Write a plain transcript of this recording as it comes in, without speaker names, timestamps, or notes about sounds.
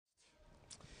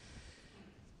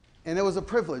And it was a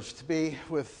privilege to be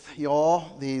with you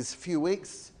all these few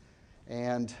weeks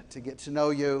and to get to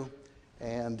know you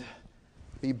and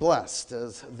be blessed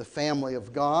as the family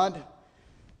of God,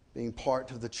 being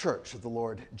part of the church of the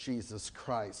Lord Jesus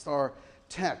Christ. Our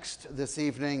text this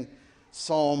evening,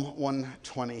 Psalm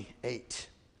 128.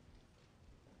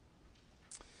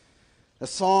 A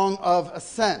song of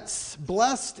ascents.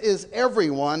 Blessed is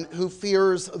everyone who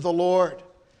fears the Lord,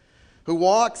 who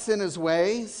walks in his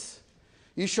ways.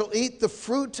 You shall eat the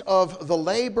fruit of the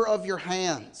labor of your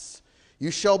hands.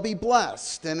 You shall be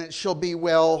blessed, and it shall be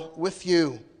well with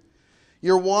you.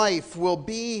 Your wife will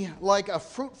be like a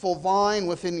fruitful vine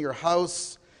within your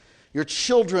house. Your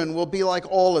children will be like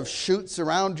olive shoots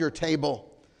around your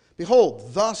table.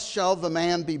 Behold, thus shall the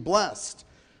man be blessed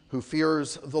who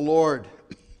fears the Lord.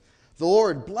 The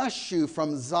Lord bless you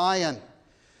from Zion.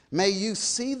 May you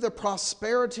see the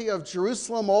prosperity of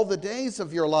Jerusalem all the days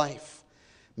of your life.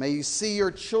 May you see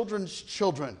your children's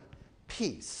children.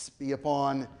 Peace be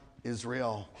upon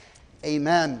Israel.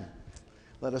 Amen.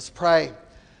 Let us pray.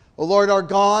 O Lord our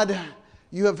God,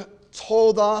 you have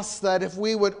told us that if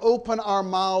we would open our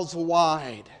mouths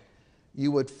wide,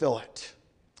 you would fill it.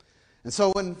 And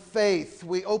so in faith,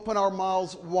 we open our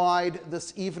mouths wide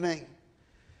this evening.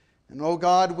 And oh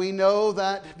God, we know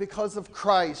that because of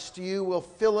Christ, you will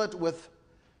fill it with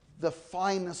the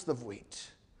finest of wheat,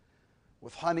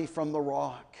 with honey from the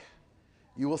rock.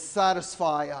 You will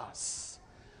satisfy us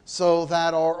so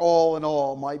that our all in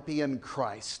all might be in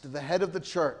Christ, the head of the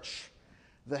church,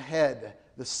 the head,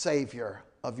 the Savior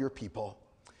of your people.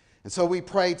 And so we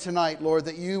pray tonight, Lord,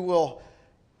 that you will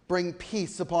bring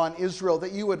peace upon Israel,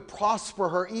 that you would prosper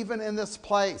her even in this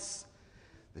place,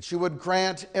 that you would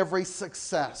grant every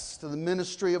success to the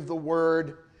ministry of the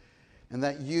word, and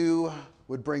that you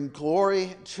would bring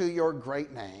glory to your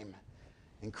great name.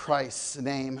 In Christ's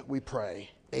name we pray.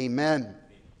 Amen.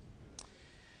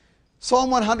 Psalm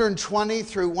 120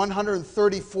 through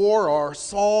 134 are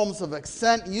psalms of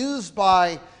ascent used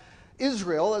by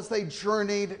Israel as they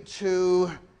journeyed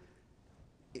to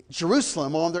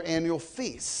Jerusalem on their annual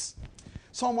feasts.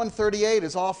 Psalm 138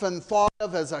 is often thought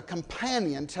of as a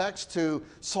companion text to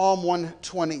Psalm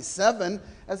 127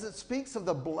 as it speaks of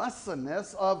the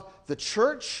blessedness of the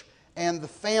church and the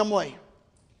family.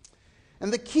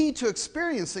 And the key to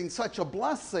experiencing such a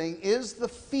blessing is the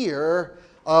fear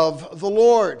of the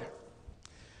Lord.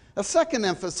 A second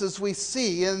emphasis we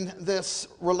see in this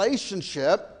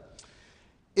relationship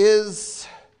is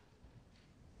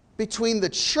between the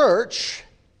church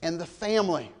and the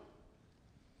family,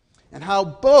 and how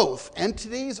both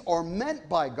entities are meant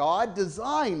by God,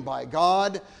 designed by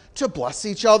God to bless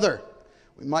each other.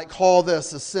 We might call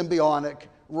this a symbiotic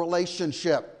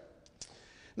relationship.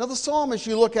 Now, the psalm, as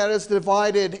you look at it, is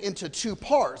divided into two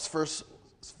parts,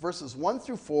 verses 1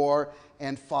 through 4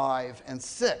 and 5 and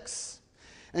 6.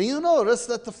 And you'll notice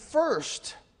that the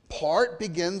first part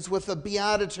begins with a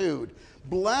beatitude.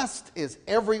 Blessed is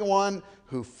everyone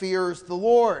who fears the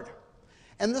Lord.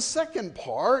 And the second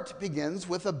part begins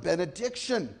with a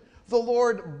benediction. The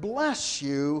Lord bless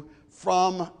you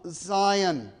from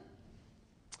Zion.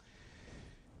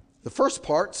 The first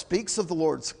part speaks of the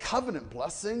Lord's covenant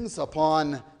blessings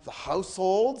upon the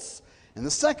households, and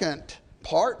the second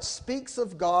part speaks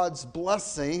of God's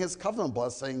blessing, his covenant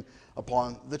blessing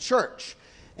upon the church.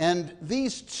 And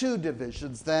these two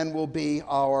divisions then will be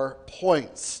our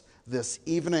points this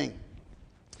evening.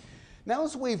 Now,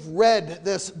 as we've read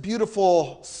this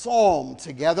beautiful psalm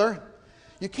together,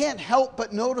 you can't help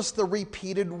but notice the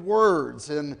repeated words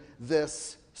in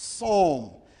this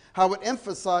psalm, how it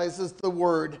emphasizes the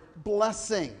word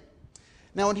blessing.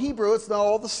 Now, in Hebrew, it's not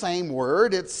all the same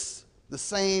word. It's the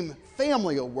same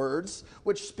family of words,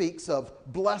 which speaks of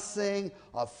blessing,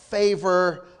 of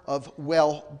favor, of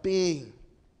well-being.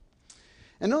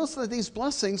 And notice that these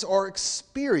blessings are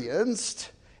experienced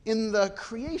in the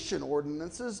creation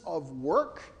ordinances of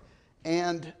work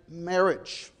and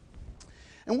marriage.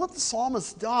 And what the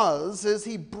psalmist does is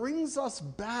he brings us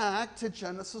back to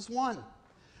Genesis 1.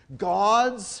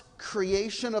 God's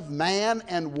creation of man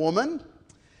and woman,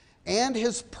 and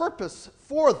his purpose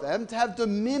for them to have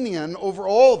dominion over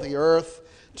all the earth,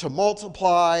 to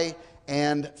multiply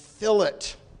and fill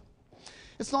it.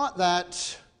 It's not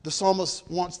that the psalmist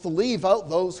wants to leave out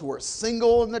those who are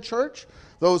single in the church,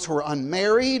 those who are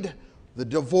unmarried, the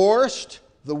divorced,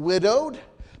 the widowed,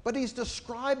 but he's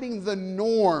describing the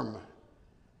norm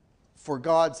for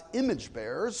God's image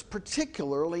bearers,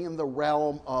 particularly in the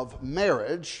realm of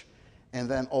marriage, and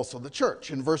then also the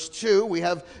church. In verse 2, we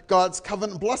have God's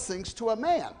covenant blessings to a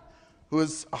man who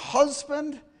is a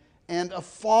husband and a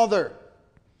father.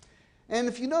 And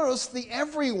if you notice, the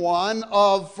everyone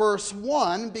of verse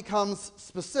 1 becomes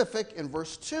specific in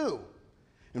verse 2.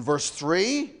 In verse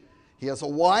 3, he has a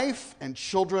wife and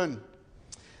children.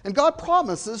 And God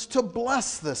promises to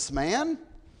bless this man,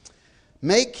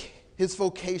 make his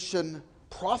vocation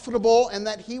profitable, and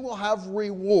that he will have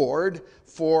reward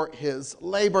for his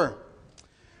labor.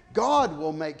 God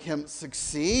will make him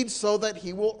succeed so that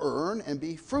he will earn and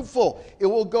be fruitful. It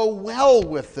will go well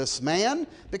with this man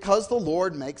because the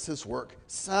Lord makes his work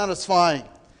satisfying.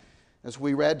 As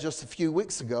we read just a few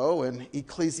weeks ago in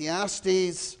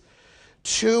Ecclesiastes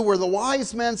 2, where the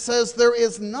wise man says, there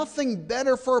is nothing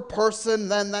better for a person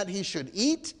than that he should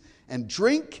eat and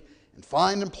drink and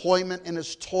find employment in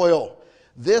his toil.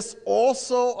 This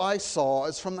also I saw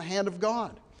is from the hand of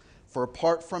God. For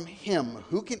apart from him,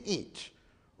 who can eat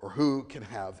or who can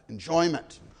have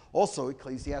enjoyment? Also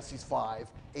Ecclesiastes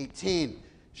 5:18,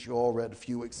 as you all read a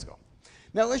few weeks ago.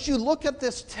 Now, as you look at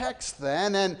this text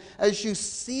then, and as you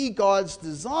see God's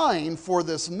design for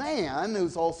this man,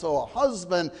 who's also a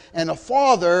husband and a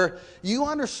father, you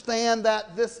understand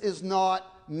that this is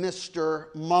not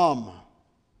Mr. Mom.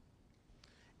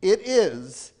 It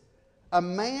is a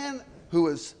man who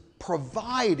is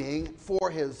providing for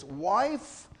his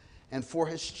wife and for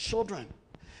his children.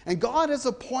 And God has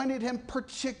appointed him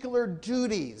particular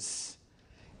duties,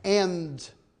 and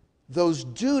those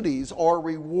duties are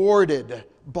rewarded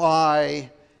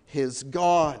by his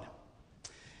God.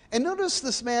 And notice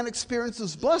this man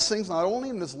experiences blessings not only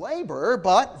in his labor,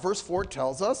 but, verse 4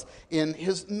 tells us, in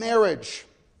his marriage.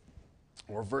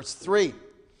 Or verse 3.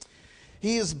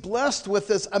 He is blessed with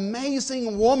this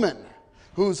amazing woman,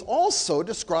 who's also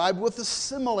described with a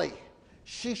simile.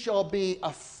 She shall be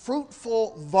a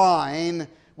fruitful vine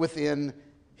within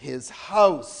his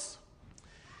house.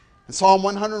 And Psalm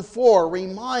 104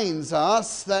 reminds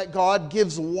us that God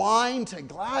gives wine to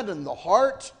gladden the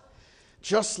heart,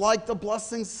 just like the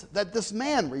blessings that this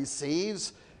man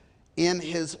receives in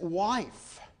his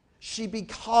wife. She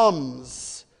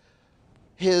becomes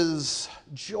his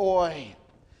joy.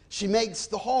 She makes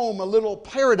the home a little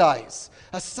paradise,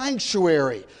 a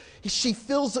sanctuary. She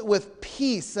fills it with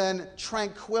peace and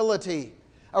tranquility,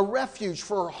 a refuge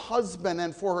for her husband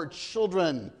and for her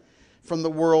children from the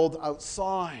world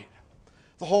outside.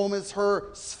 The home is her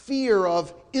sphere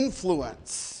of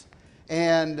influence,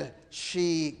 and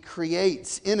she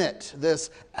creates in it this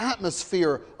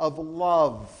atmosphere of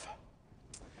love.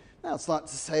 Now, it's not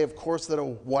to say, of course, that a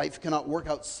wife cannot work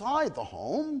outside the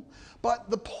home, but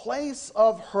the place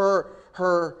of her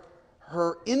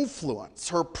influence,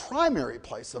 her primary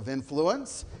place of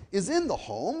influence, is in the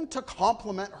home to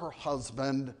complement her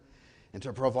husband and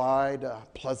to provide a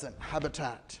pleasant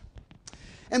habitat.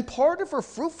 And part of her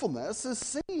fruitfulness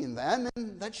is seen then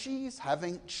in that she's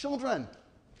having children.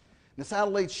 Now,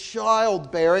 sadly,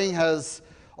 childbearing has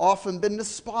often been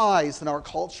despised in our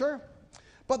culture,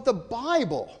 but the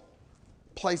Bible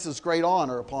places great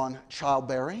honor upon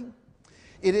childbearing.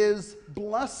 It is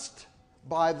blessed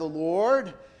by the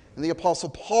Lord, and the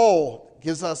Apostle Paul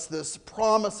gives us this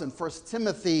promise in 1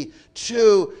 Timothy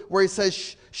 2, where he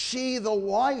says, she, the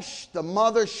wife, the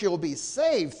mother, she'll be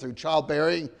saved through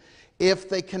childbearing if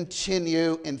they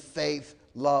continue in faith,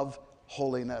 love,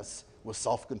 holiness, with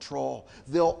self-control.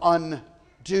 They'll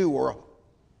undo or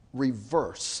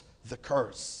reverse the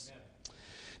curse.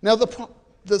 Now,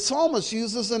 the psalmist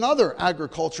uses another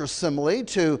agriculture simile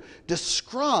to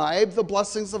describe the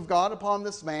blessings of God upon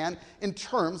this man in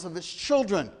terms of his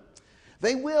children.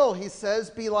 They will, he says,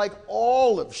 be like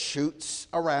olive shoots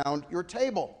around your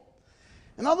table.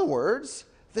 In other words,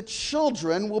 the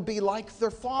children will be like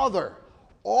their father,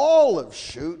 olive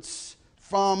shoots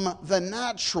from the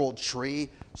natural tree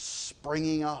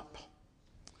springing up.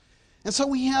 And so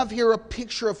we have here a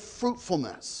picture of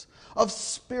fruitfulness, of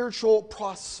spiritual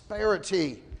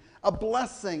prosperity, a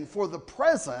blessing for the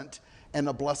present and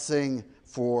a blessing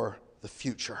for the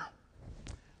future.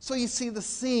 So you see the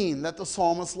scene that the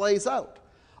psalmist lays out.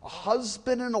 A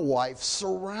husband and a wife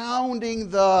surrounding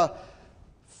the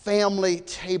family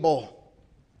table,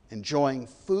 enjoying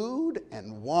food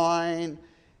and wine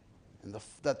and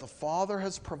that the Father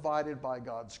has provided by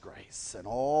God's grace, and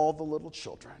all the little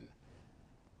children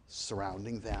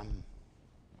surrounding them.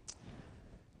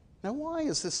 Now, why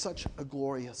is this such a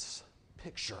glorious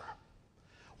picture?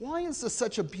 Why is this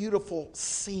such a beautiful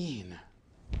scene?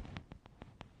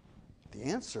 The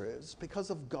answer is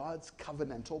because of God's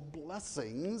covenantal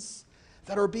blessings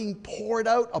that are being poured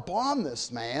out upon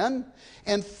this man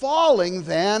and falling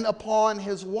then upon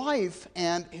his wife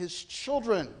and his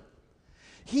children.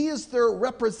 He is their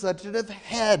representative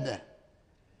head,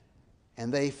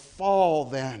 and they fall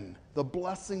then the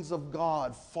blessings of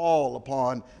God fall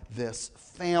upon this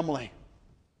family.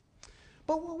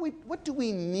 But what do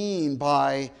we mean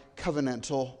by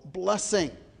covenantal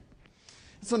blessing?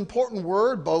 It's an important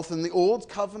word both in the Old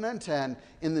Covenant and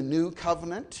in the New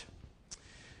Covenant.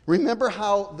 Remember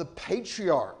how the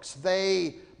patriarchs,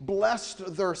 they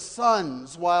blessed their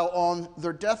sons while on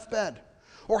their deathbed.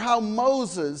 Or how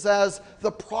Moses, as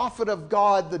the prophet of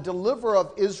God, the deliverer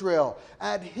of Israel,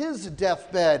 at his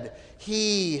deathbed,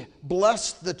 he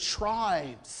blessed the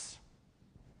tribes.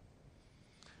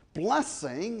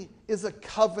 Blessing is a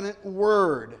covenant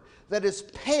word that is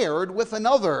paired with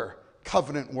another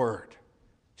covenant word.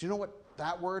 Do you know what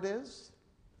that word is?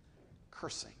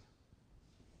 Cursing.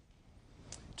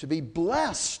 To be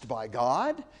blessed by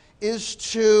God is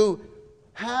to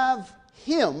have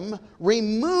Him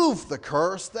remove the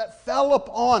curse that fell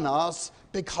upon us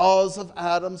because of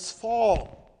Adam's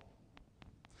fall.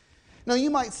 Now you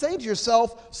might say to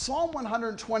yourself, Psalm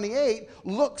 128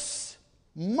 looks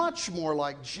much more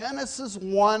like Genesis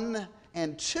 1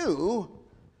 and 2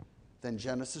 than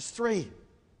Genesis 3.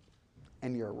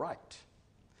 And you're right.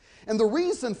 And the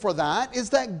reason for that is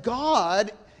that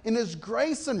God, in His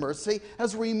grace and mercy,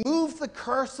 has removed the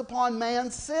curse upon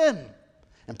man's sin.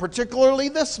 And particularly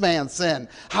this man's sin.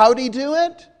 How did He do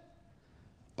it?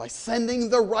 By sending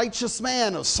the righteous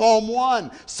man of Psalm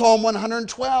 1, Psalm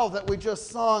 112 that we just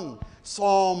sung,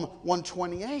 Psalm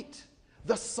 128.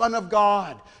 The Son of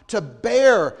God to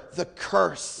bear the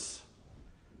curse.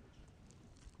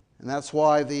 And that's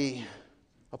why the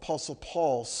Apostle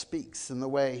Paul speaks in the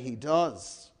way he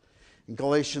does. In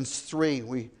Galatians 3,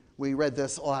 we read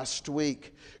this last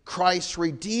week. Christ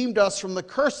redeemed us from the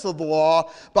curse of the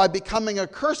law by becoming a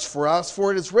curse for us,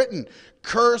 for it is written,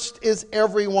 cursed is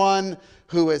everyone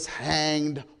who is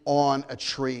hanged on a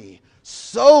tree.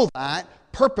 So that,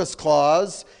 purpose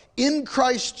clause, in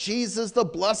Christ Jesus the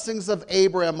blessings of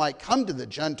Abraham might come to the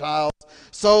Gentiles,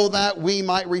 so that we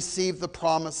might receive the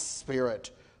promised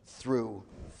Spirit through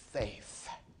faith.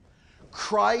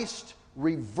 Christ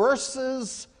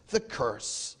reverses the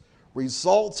curse,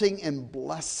 resulting in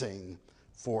blessing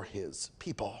for His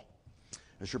people.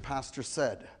 As your pastor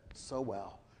said so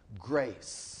well,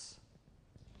 grace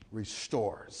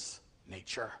restores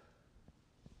nature.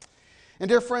 And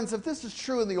dear friends, if this is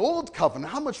true in the Old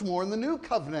Covenant, how much more in the New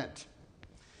Covenant?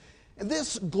 And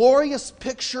this glorious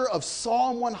picture of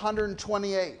Psalm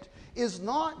 128 is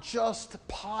not just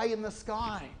pie in the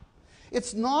sky.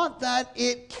 It's not that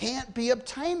it can't be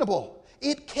obtainable.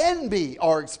 It can be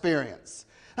our experience.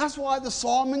 That's why the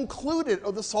psalm included,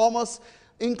 or the psalmist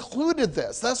included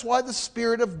this. That's why the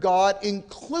Spirit of God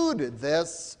included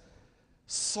this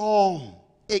psalm.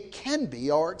 It can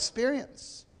be our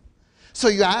experience. So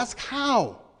you ask,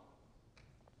 how?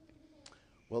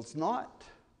 Well, it's not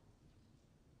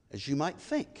as you might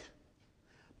think.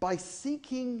 By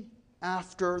seeking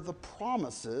after the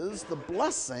promises, the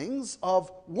blessings of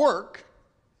work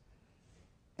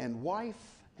and wife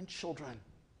and children.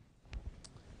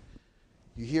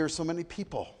 You hear so many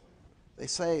people, they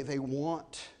say they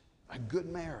want a good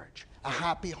marriage, a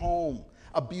happy home,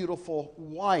 a beautiful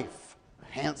wife, a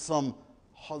handsome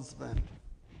husband.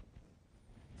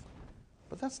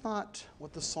 But that's not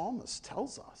what the psalmist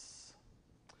tells us.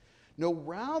 No,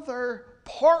 rather,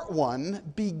 part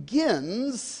 1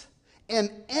 begins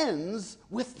and ends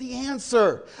with the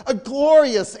answer, a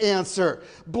glorious answer.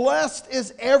 Blessed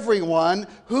is everyone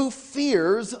who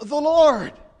fears the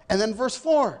Lord. And then verse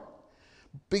 4.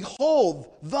 Behold,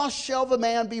 thus shall the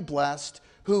man be blessed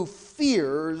who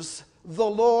fears the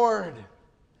Lord.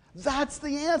 That's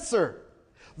the answer.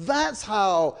 That's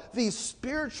how these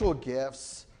spiritual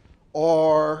gifts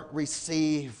are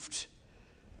received,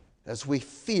 as we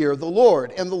fear the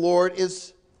Lord. And the Lord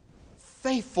is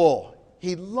faithful.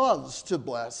 He loves to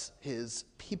bless His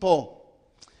people.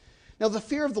 Now, the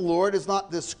fear of the Lord is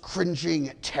not this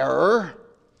cringing terror,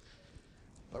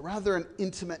 but rather an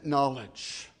intimate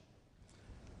knowledge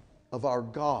of our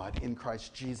God in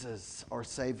Christ Jesus, our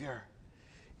Savior.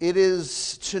 It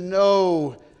is to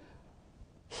know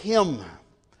Him,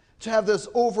 to have this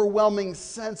overwhelming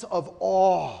sense of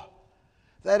awe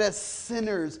that as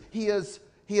sinners, He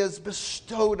has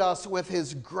bestowed us with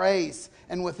His grace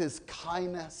and with His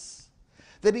kindness,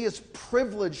 that He has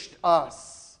privileged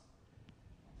us,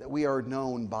 that we are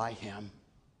known by Him.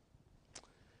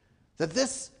 That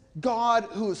this God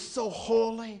who is so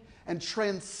holy and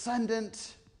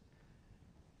transcendent,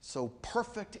 so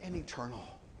perfect and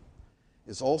eternal,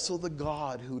 is also the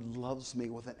God who loves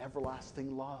me with an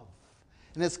everlasting love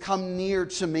and has come near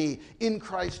to me in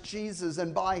Christ Jesus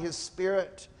and by His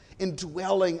Spirit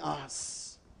indwelling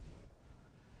us.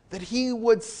 That He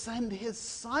would send His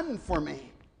Son for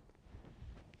me.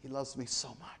 He loves me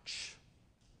so much.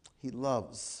 He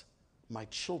loves my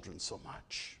children so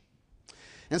much.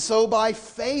 And so by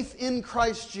faith in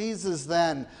Christ Jesus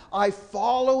then, I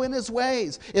follow in his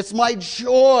ways. It's my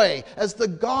joy as the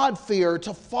God-fearer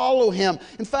to follow him.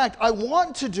 In fact, I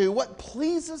want to do what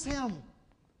pleases him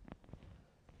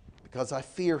because I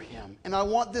fear him. And I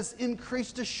want this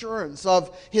increased assurance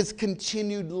of his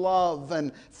continued love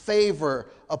and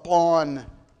favor upon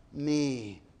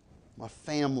me, my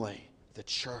family, the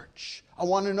church. I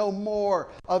want to know more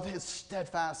of his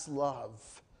steadfast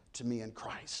love to me in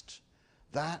Christ.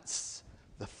 That's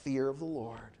the fear of the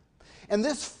Lord. And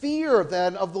this fear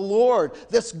then of the Lord,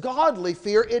 this godly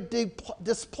fear, it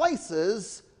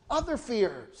displaces other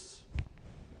fears.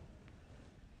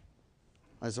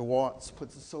 Isaiah Watts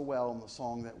puts it so well in the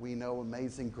song that we know,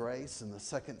 Amazing Grace, in the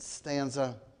second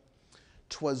stanza.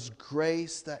 'Twas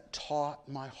grace that taught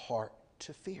my heart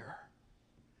to fear,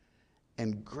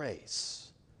 and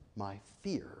grace my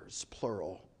fears,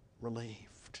 plural, relieved.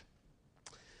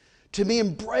 To be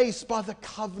embraced by the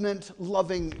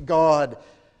covenant-loving God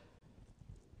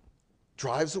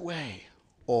drives away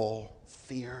all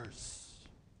fears.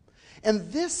 And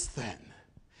this, then,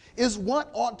 is what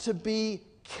ought to be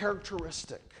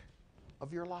characteristic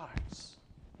of your lives.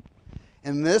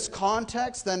 In this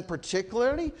context, then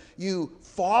particularly, you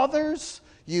fathers,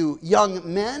 you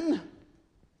young men,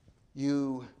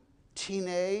 you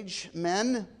teenage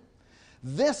men,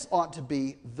 this ought to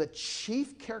be the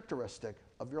chief characteristic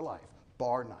of your life,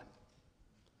 bar none.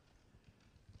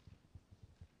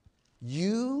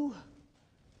 You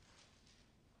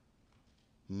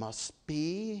must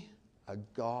be a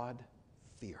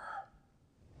God-fearer.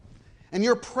 And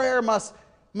your prayer must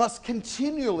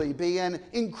continually be and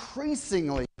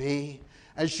increasingly be,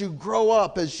 as you grow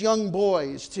up as young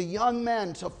boys, to young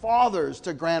men, to fathers,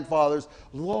 to grandfathers,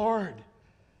 Lord,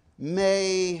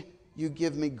 may you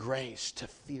give me grace to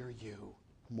fear you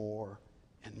more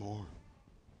and more.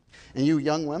 And you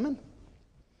young women,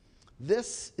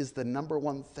 this is the number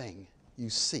one thing you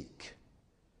seek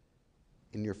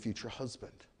in your future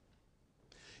husband.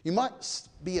 You must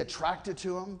be attracted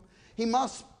to him. He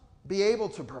must be able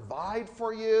to provide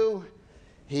for you.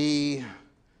 He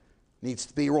needs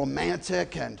to be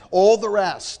romantic and all the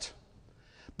rest.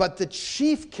 But the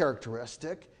chief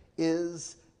characteristic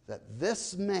is that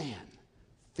this man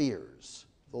fears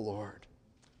the Lord.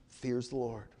 Fears the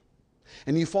Lord.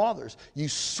 And you fathers, you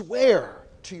swear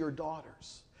to your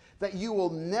daughters that you will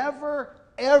never,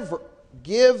 ever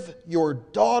give your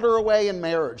daughter away in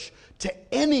marriage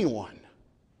to anyone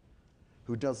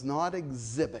who does not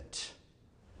exhibit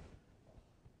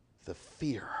the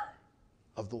fear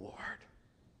of the Lord.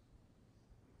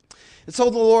 And so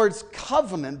the Lord's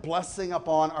covenant blessing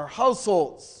upon our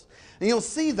households. And you'll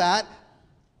see that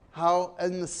how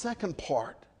in the second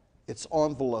part it's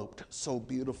enveloped so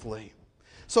beautifully.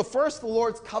 So first, the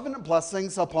Lord's covenant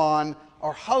blessings upon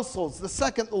our households. The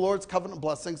second, the Lord's covenant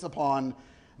blessings upon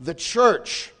the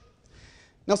church.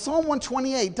 Now, Psalm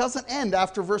 128 doesn't end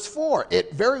after verse 4.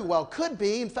 It very well could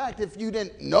be. In fact, if you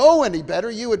didn't know any better,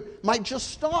 you might just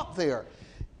stop there.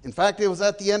 In fact, it was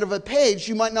at the end of a page.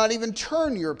 You might not even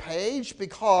turn your page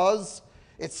because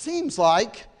it seems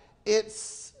like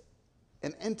it's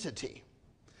an entity.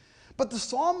 But the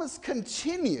psalmist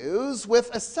continues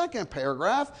with a second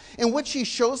paragraph in which he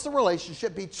shows the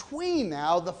relationship between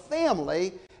now the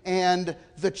family and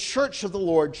the church of the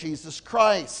Lord Jesus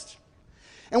Christ.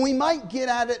 And we might get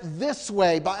at it this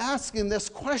way by asking this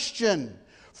question: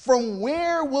 from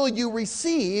where will you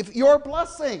receive your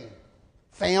blessing?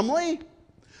 Family,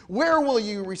 where will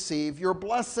you receive your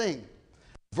blessing?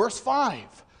 Verse 5,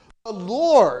 the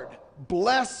Lord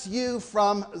bless you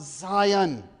from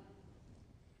Zion.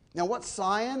 Now, what's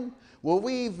Zion? Well,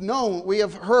 we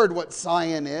have heard what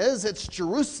Zion is. It's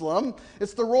Jerusalem.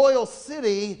 It's the royal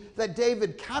city that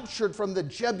David captured from the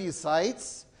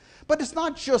Jebusites. But it's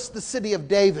not just the city of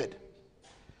David.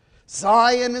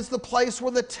 Zion is the place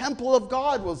where the temple of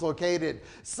God was located.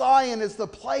 Zion is the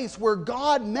place where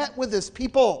God met with his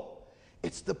people.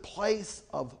 It's the place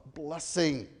of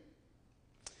blessing.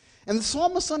 And the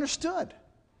psalmist understood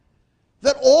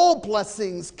that all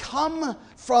blessings come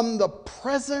from the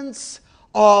presence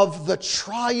of the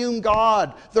triune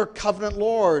God, their covenant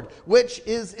Lord, which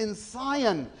is in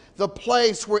Zion, the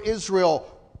place where Israel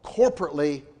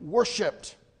corporately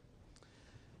worshiped.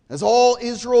 As all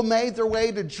Israel made their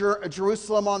way to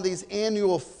Jerusalem on these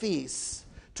annual feasts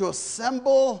to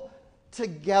assemble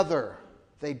together,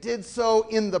 they did so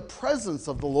in the presence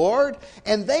of the Lord,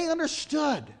 and they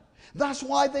understood. That's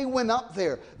why they went up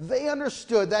there. They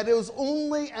understood that it was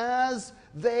only as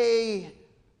they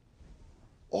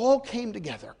all came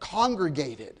together,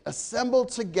 congregated, assembled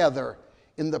together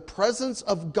in the presence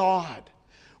of God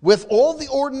with all the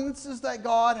ordinances that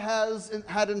God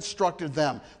had instructed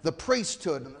them, the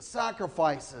priesthood and the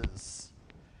sacrifices,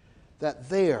 that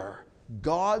there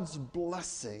God's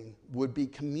blessing would be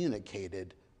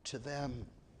communicated to them.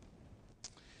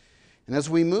 And as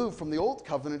we move from the old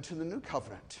covenant to the new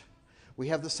covenant, we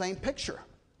have the same picture.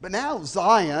 But now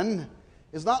Zion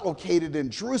is not located in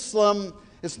Jerusalem,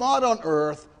 it's not on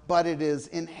earth, but it is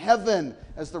in heaven,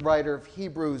 as the writer of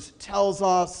Hebrews tells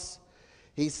us.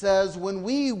 He says, when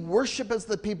we worship as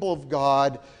the people of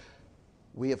God,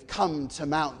 we have come to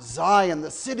Mount Zion,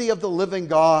 the city of the living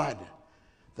God,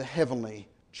 the heavenly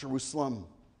Jerusalem.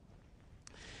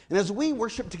 And as we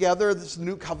worship together, this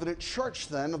new covenant church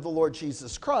then of the Lord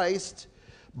Jesus Christ,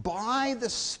 by the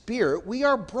Spirit, we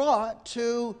are brought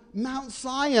to Mount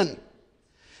Zion.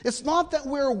 It's not that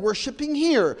we're worshiping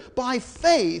here. By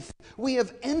faith, we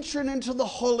have entered into the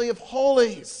Holy of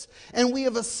Holies, and we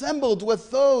have assembled with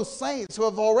those saints who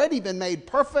have already been made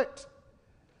perfect,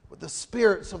 with the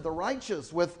spirits of the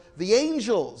righteous, with the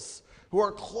angels who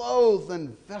are clothed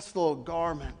in vestal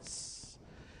garments.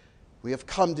 We have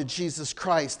come to Jesus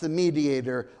Christ, the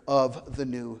mediator of the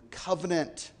new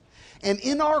covenant. And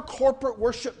in our corporate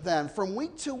worship then, from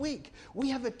week to week, we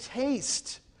have a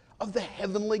taste of the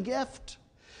heavenly gift.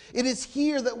 It is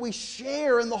here that we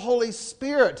share in the Holy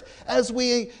Spirit as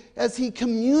He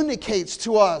communicates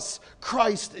to us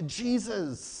Christ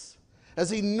Jesus, as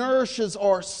He nourishes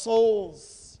our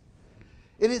souls.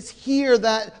 It is here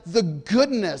that the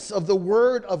goodness of the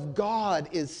Word of God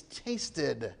is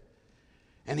tasted.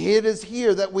 And it is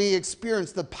here that we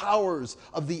experience the powers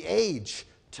of the age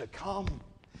to come.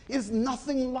 It is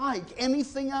nothing like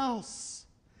anything else.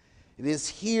 It is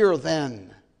here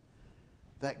then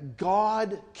that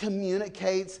God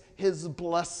communicates His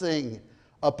blessing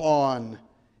upon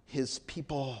His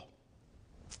people.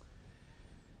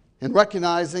 And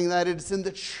recognizing that it's in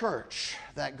the church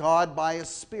that God, by His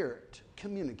Spirit,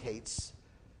 communicates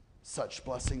such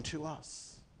blessing to us.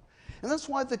 And that's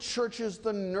why the church is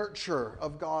the nurturer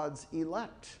of God's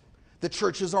elect. The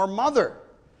church is our mother.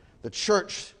 The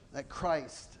church that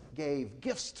Christ gave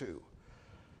gifts to.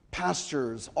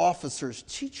 Pastors, officers,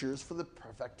 teachers for the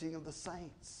perfecting of the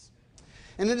saints.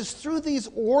 And it is through these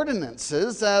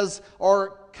ordinances, as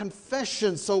our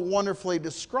confession so wonderfully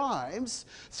describes,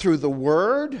 through the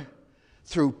word,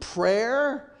 through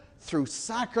prayer, through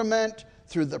sacrament,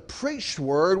 through the preached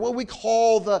word, what we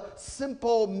call the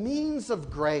simple means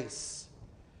of grace,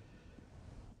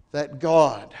 that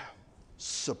God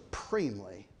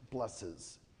supremely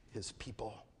blesses His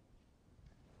people.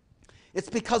 It's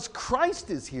because Christ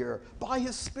is here by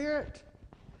His Spirit.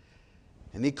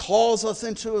 And He calls us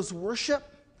into His worship.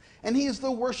 And He's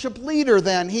the worship leader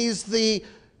then. He's the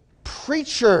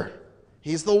preacher.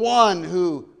 He's the one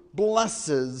who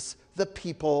blesses the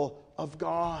people of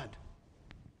God.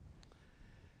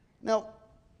 Now,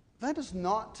 that is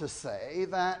not to say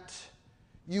that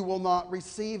you will not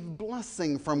receive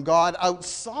blessing from God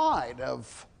outside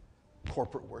of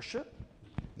corporate worship,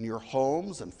 in your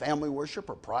homes and family worship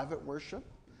or private worship,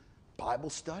 Bible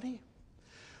study.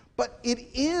 But it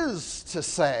is to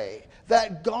say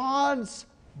that God's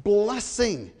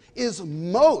blessing is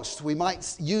most, we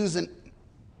might use an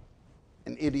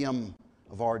idiom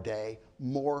of our day,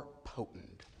 more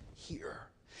potent here.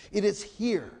 It is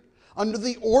here, under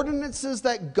the ordinances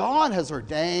that God has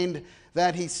ordained,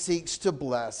 that He seeks to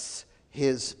bless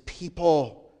His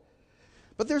people.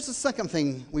 But there's a second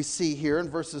thing we see here in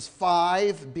verses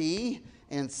 5b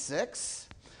and 6.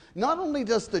 Not only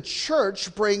does the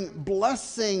church bring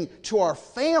blessing to our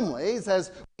families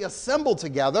as we assemble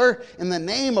together in the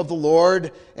name of the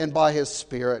Lord and by His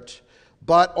Spirit,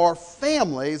 but our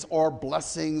families are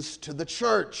blessings to the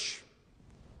church.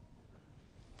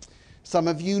 Some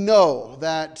of you know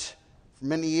that for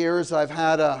many years I've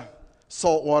had a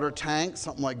saltwater tank,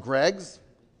 something like Greg's.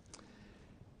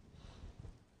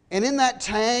 And in that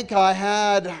tank, I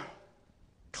had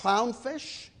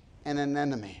clownfish and an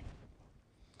anemone.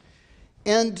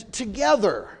 And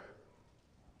together,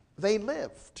 they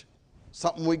lived,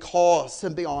 something we call a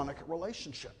symbiotic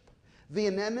relationship. The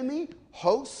anemone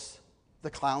hosts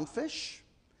the clownfish.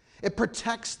 It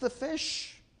protects the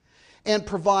fish and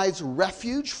provides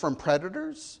refuge from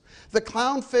predators. The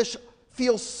clownfish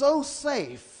feel so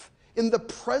safe in the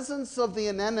presence of the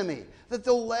anemone that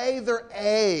they'll lay their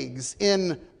eggs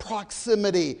in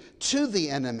proximity to the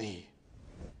enemy.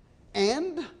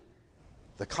 And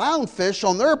the clownfish,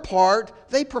 on their part,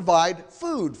 they provide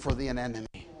food for the anemone.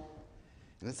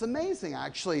 And it's amazing,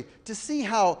 actually, to see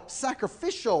how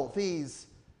sacrificial these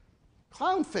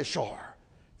clownfish are.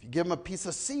 If you give them a piece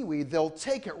of seaweed, they'll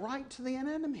take it right to the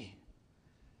enemy.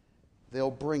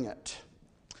 They'll bring it.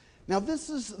 Now,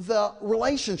 this is the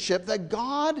relationship that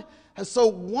God has so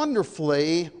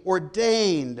wonderfully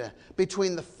ordained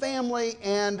between the family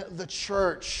and the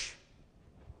church.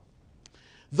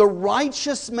 The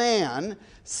righteous man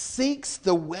seeks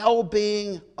the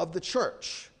well-being of the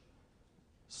church.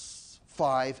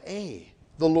 5a,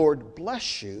 the Lord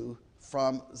bless you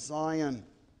from Zion.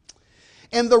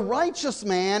 And the righteous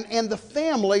man and the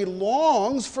family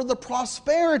longs for the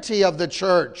prosperity of the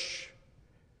church.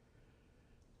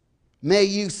 May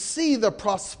you see the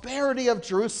prosperity of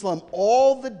Jerusalem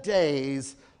all the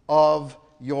days of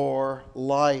your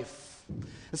life.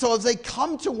 And so as they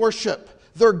come to worship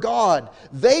their God,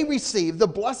 they receive the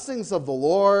blessings of the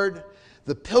Lord.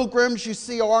 The pilgrims you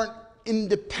see aren't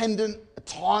independent,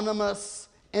 autonomous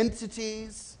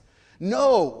entities.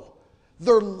 No,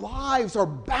 their lives are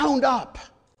bound up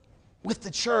with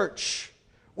the church,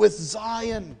 with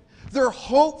Zion. Their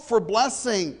hope for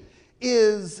blessing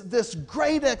is this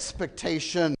great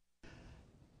expectation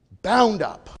bound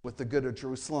up with the good of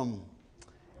Jerusalem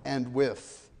and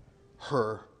with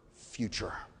her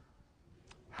future.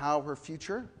 How her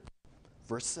future?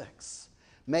 Verse 6.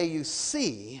 May you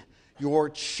see your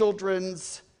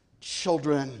children's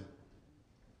children.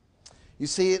 You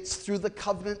see, it's through the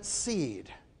covenant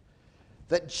seed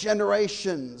that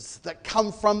generations that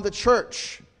come from the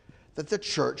church, that the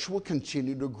church will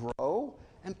continue to grow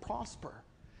and prosper.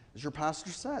 As your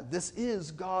pastor said, this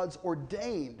is God's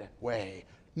ordained way,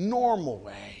 normal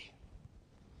way,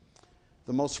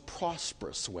 the most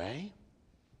prosperous way.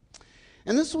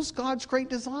 And this was God's great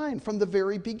design from the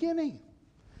very beginning,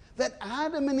 that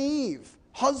Adam and Eve,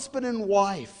 husband and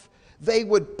wife, they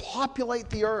would populate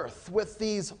the earth with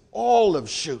these olive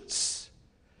shoots.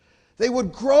 They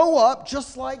would grow up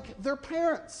just like their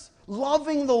parents,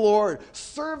 loving the Lord,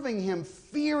 serving Him,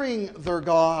 fearing their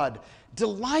God,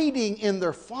 delighting in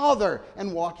their Father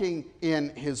and walking in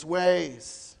His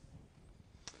ways.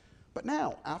 But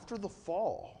now, after the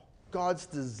fall, God's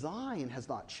design has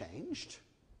not changed.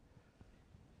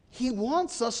 He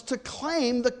wants us to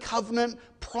claim the covenant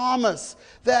promise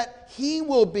that He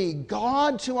will be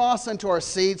God to us and to our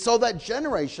seed, so that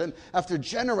generation after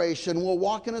generation will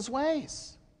walk in His ways.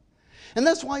 And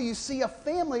that's why you see a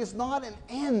family is not an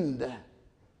end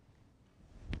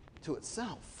to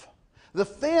itself. The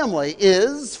family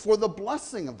is for the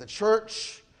blessing of the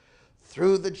church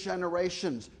through the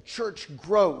generations. Church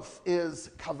growth is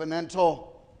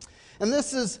covenantal. And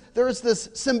there is this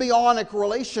symbiotic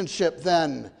relationship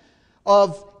then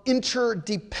of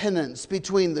interdependence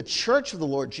between the church of the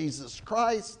Lord Jesus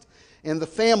Christ and the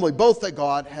family, both that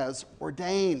God has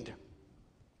ordained.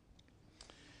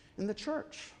 In the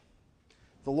church,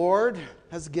 the Lord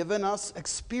has given us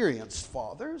experienced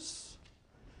fathers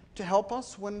to help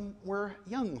us when we're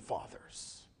young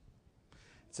fathers.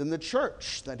 It's in the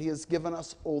church that He has given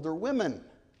us older women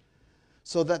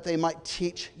so that they might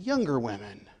teach younger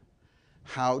women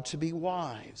how to be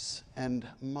wives and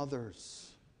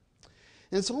mothers.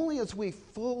 And it's only as we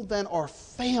fold then our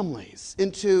families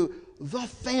into the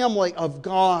family of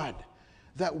God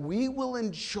that we will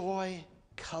enjoy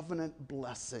covenant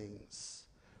blessings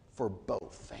for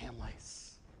both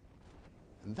families.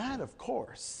 And that, of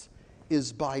course,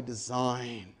 is by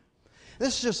design.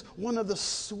 This is just one of the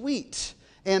sweet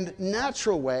and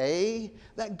natural way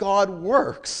that God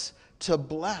works to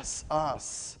bless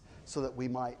us so that we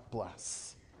might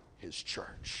bless His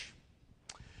church.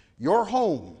 Your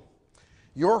home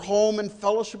in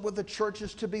fellowship with the church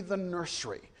is to be the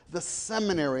nursery, the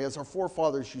seminary, as our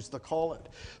forefathers used to call it,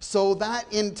 so that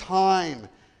in time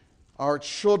our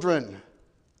children,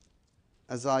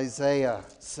 as Isaiah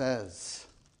says,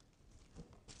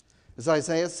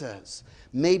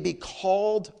 may be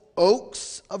called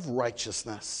oaks of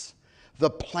righteousness, the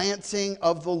planting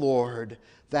of the Lord,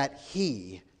 that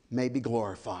He may be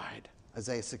glorified.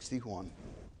 Isaiah 61:3.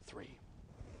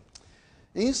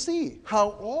 And you see how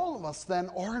all of us then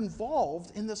are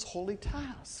involved in this holy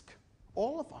task.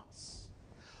 All of us.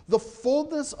 The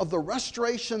fullness of the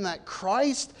restoration that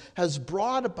Christ has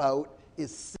brought about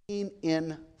is seen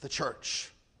in the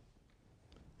church.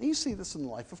 And you see this in the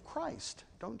life of Christ,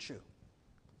 don't you?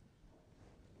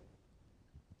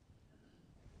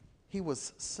 He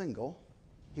was single.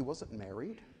 He wasn't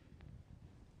married.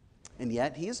 And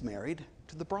yet He is married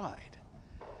to the bride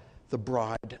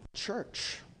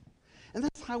church. And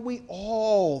that's how we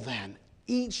all then,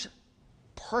 each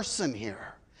person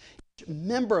here, each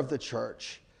member of the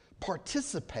church,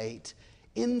 participate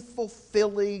in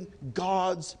fulfilling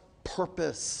God's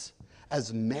purpose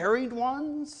as married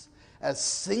ones, as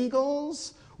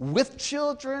singles, with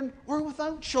children or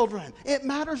without children. It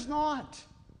matters not.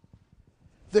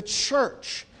 The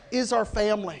church is our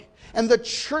family, and the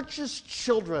church's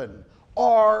children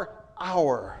are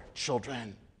our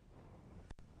children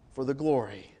for the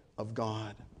glory of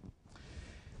God.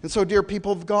 And so, dear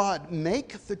people of God,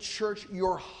 make the church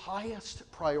your highest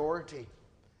priority.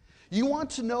 You want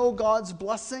to know God's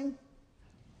blessing?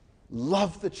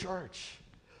 Love the church.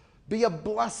 Be a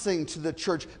blessing to the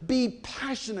church. Be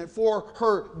passionate for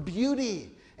her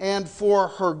beauty and for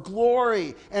her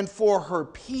glory and for her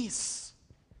peace,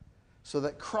 so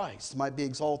that Christ might be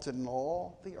exalted in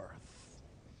all the earth.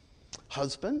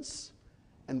 Husbands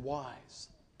and wives,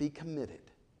 be committed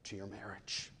to your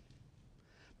marriage.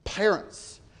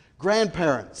 Parents,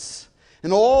 grandparents,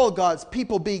 and all God's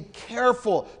people, be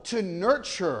careful to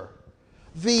nurture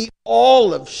the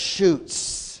olive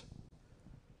shoots,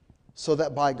 so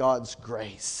that by God's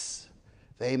grace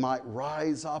they might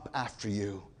rise up after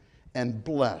you and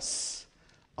bless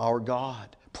our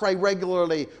God. Pray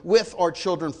regularly with our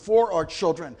children, for our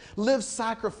children. Live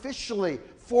sacrificially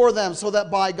for them, so that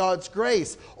by God's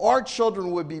grace our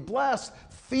children would be blessed,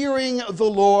 fearing the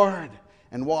Lord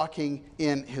and walking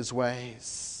in his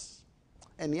ways.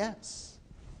 And yes,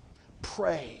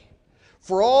 pray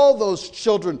for all those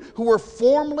children who were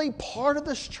formerly part of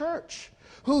this church,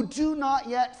 who do not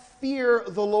yet fear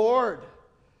the Lord.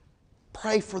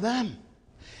 Pray for them.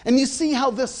 And you see how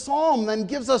this psalm then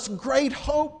gives us great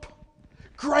hope.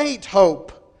 Great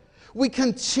hope. We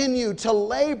continue to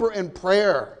labor in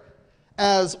prayer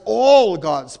as all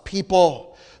God's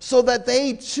people, so that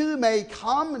they too may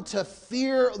come to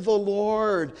fear the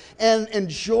Lord and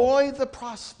enjoy the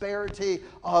prosperity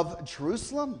of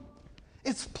Jerusalem.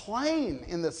 It's plain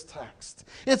in this text.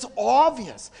 It's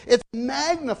obvious. It's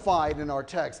magnified in our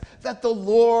text that the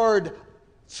Lord's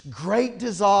great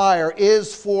desire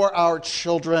is for our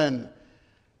children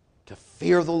to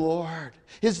fear the Lord.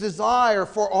 His desire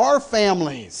for our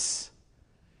families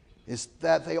is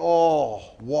that they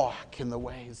all walk in the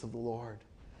ways of the Lord.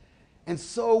 And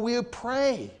so we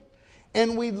pray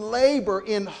and we labor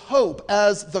in hope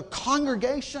as the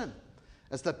congregation,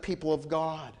 as the people of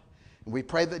God. And we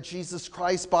pray that Jesus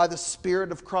Christ, by the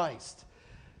Spirit of Christ,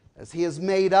 as he has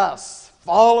made us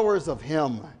followers of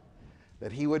him,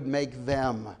 that he would make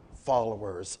them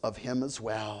followers of him as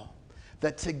well,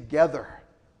 that together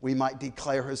we might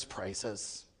declare his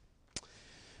praises.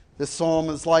 This psalm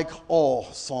is like all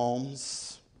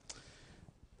psalms,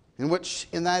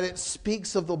 in that it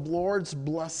speaks of the Lord's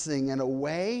blessing in a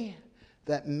way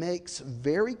that makes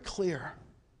very clear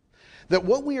that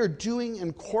what we are doing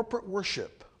in corporate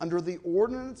worship under the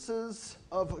ordinances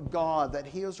of God that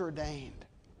he has ordained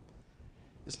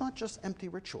is not just empty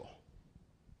ritual.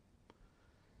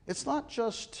 It's not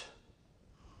just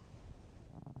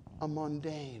a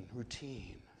mundane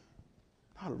routine.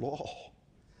 Not at all.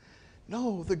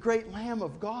 No, the great Lamb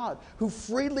of God who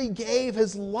freely gave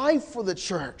his life for the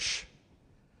church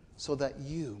so that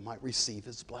you might receive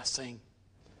his blessing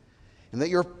and that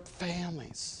your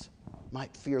families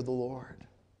might fear the Lord.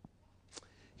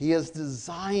 He has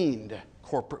designed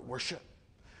corporate worship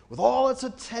with all its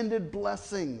attendant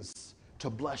blessings to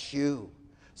bless you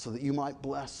so that you might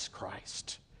bless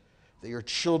Christ, that your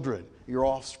children, your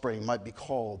offspring might be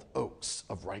called oaks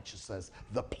of righteousness,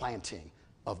 the planting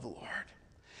of the Lord.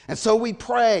 And so we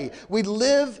pray, we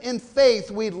live in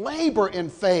faith, we labor in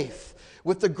faith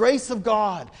with the grace of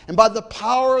God and by the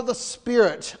power of the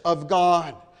Spirit of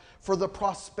God for the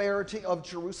prosperity of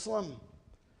Jerusalem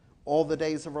all the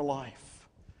days of our life.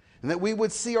 And that we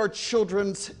would see our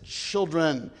children's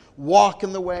children walk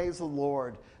in the ways of the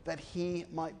Lord, that he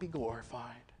might be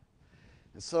glorified.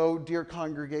 And so, dear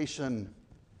congregation,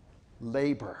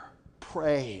 labor,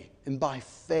 pray, and by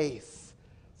faith,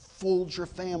 fold your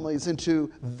families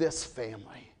into this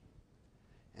family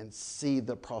and see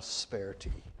the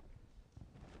prosperity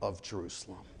of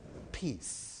Jerusalem.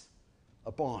 Peace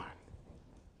upon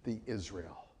the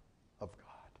Israel of God.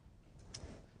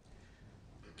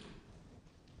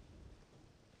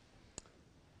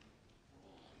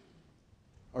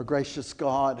 Our gracious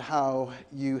God, how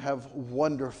you have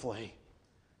wonderfully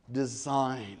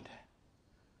designed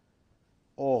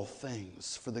all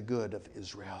things for the good of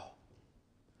Israel.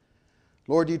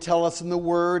 Lord, you tell us in the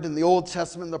Word, in the Old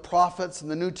Testament, in the prophets, in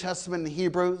the New Testament, in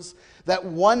Hebrews, that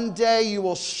one day you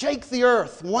will shake the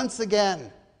earth once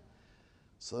again,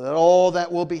 so that all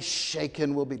that will be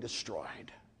shaken will be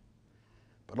destroyed.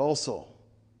 But also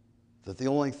that the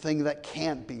only thing that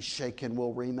can't be shaken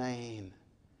will remain.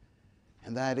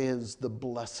 And that is the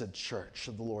blessed church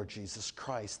of the Lord Jesus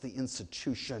Christ, the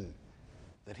institution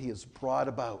that he has brought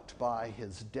about by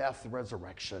his death,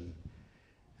 resurrection,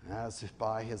 and as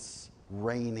by his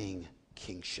reigning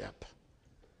kingship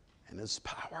and his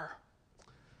power.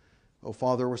 Oh,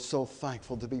 Father, we're so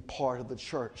thankful to be part of the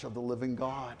church of the living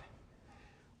God.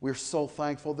 We're so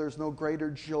thankful there's no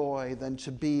greater joy than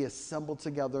to be assembled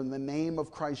together in the name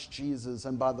of Christ Jesus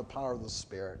and by the power of the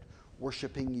Spirit,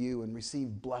 worshiping you and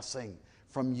receive blessing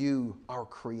from you, our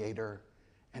Creator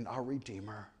and our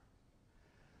Redeemer.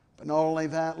 But not only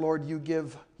that, Lord,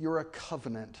 you're a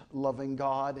covenant-loving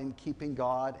God and keeping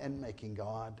God and making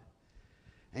God.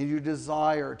 And you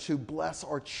desire to bless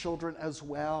our children as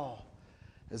well,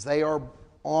 as they are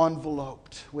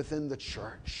enveloped within the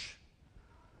church.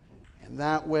 And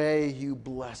that way you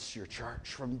bless your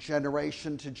church from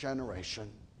generation to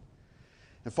generation.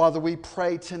 And Father, we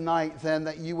pray tonight then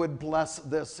that you would bless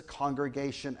this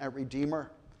congregation at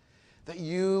Redeemer, that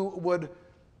you would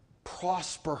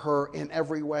prosper her in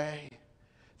every way,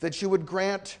 that you would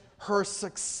grant her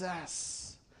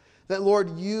success, that,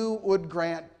 Lord, you would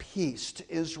grant peace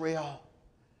to Israel,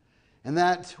 and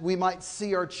that we might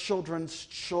see our children's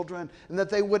children, and that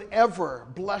they would ever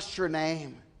bless your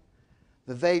name,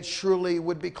 that they truly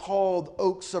would be called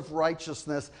oaks of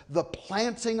righteousness, the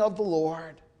planting of the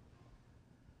Lord,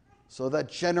 so that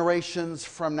generations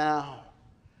from now,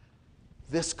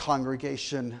 this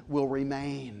congregation will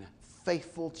remain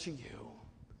faithful to you,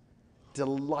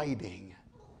 delighting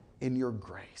in your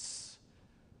grace,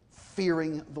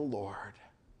 fearing the Lord,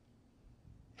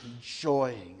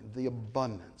 enjoying the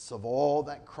abundance of all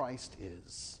that Christ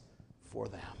is for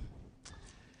them.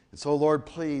 And so, Lord,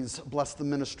 please bless the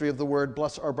ministry of the word.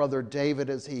 Bless our brother David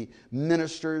as he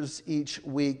ministers each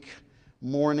week,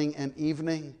 morning and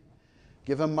evening.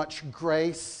 Give him much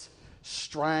grace,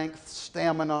 strength,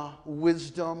 stamina,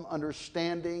 wisdom,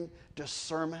 understanding,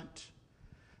 discernment.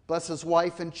 Bless his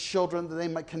wife and children that they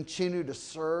might continue to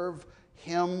serve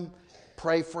him.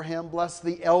 Pray for him. Bless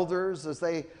the elders as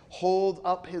they hold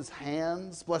up his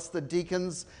hands. Bless the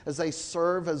deacons as they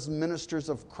serve as ministers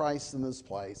of Christ in this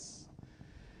place.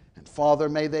 And Father,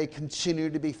 may they continue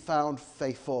to be found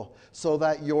faithful so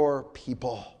that your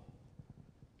people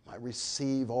might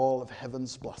receive all of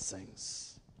heaven's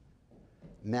blessings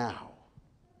now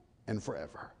and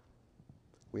forever.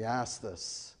 We ask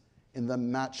this in the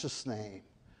matchless name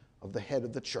of the head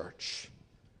of the church,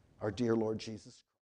 our dear Lord Jesus Christ.